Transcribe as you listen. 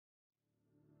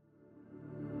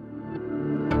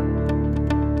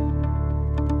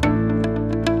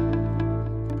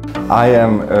I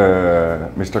am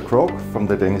Mr. Krogh from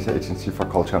the Danish Agency for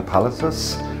Culture and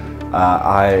Palaces.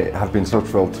 I have been so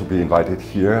thrilled to be invited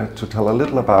here to tell a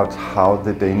little about how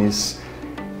the Danish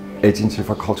Agency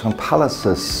for Culture and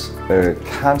Palaces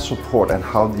can support and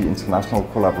how the international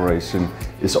collaboration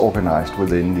is organized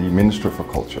within the Ministry for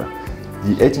Culture.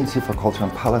 The Agency for Culture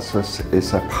and Palaces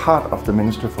is a part of the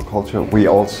Ministry for Culture. We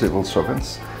all civil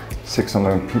servants,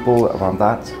 600 people around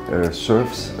that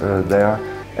serves there.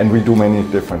 And we do many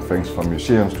different things, from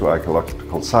museums to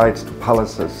archaeological sites to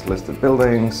palaces, listed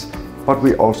buildings, but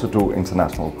we also do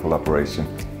international collaboration.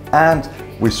 And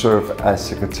we serve as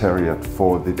secretariat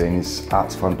for the Danish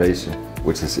Arts Foundation,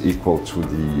 which is equal to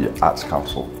the Arts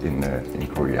Council in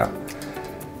Korea.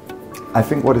 I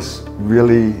think what is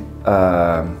really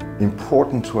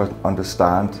important to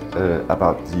understand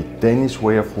about the Danish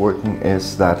way of working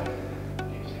is that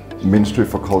Ministry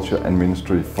for Culture and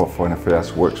Ministry for Foreign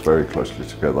Affairs works very closely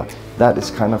together. That is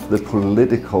kind of the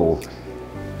political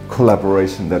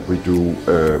collaboration that we do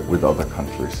with other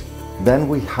countries. Then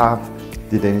we have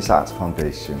the Danish Arts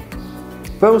Foundation.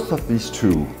 Both of these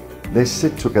two, they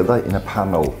sit together in a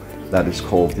panel that is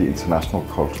called the International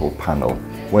Cultural Panel,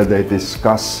 where they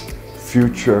discuss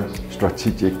future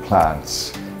strategic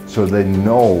plans, so they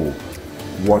know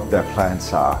what their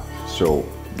plans are. So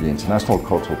the International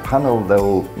Cultural Panel,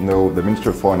 they'll know, the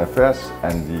Ministry of Foreign Affairs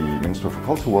and the Ministry for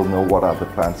Culture will know what are the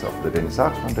plans of the Danish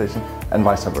Arts Foundation, and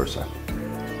vice versa.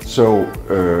 So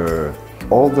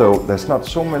although there's not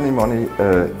so much money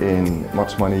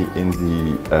in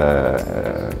the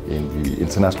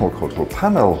International Cultural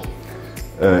Panel,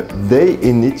 they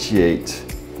initiate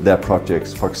their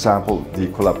projects, for example, the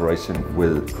collaboration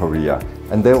with Korea,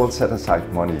 and they will set aside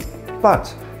money.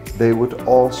 But they would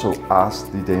also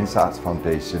ask the Danish Arts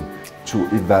Foundation to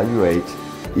evaluate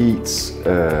each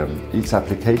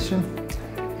application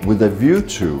with a view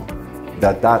to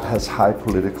that has high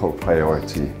political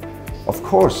priority. Of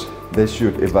course, they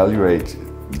should evaluate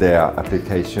their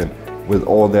application with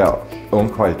all their own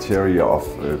criteria of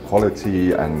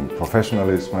quality and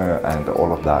professionalism and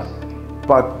all of that.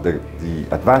 But the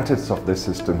advantage of this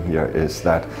system here is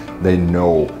that they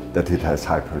know that it has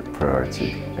high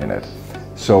priority in it.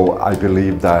 So I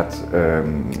believe that,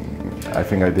 I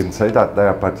think I didn't say that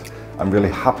there, but I'm really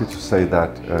happy to say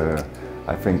that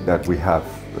I think that we have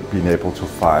been able to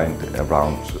find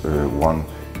around $1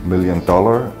 million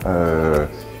to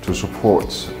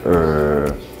support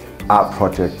art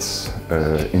projects,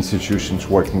 institutions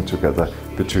working together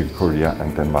between Korea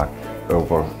and Denmark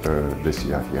over this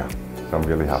year here. So I'm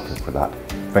really happy for that.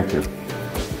 Thank you.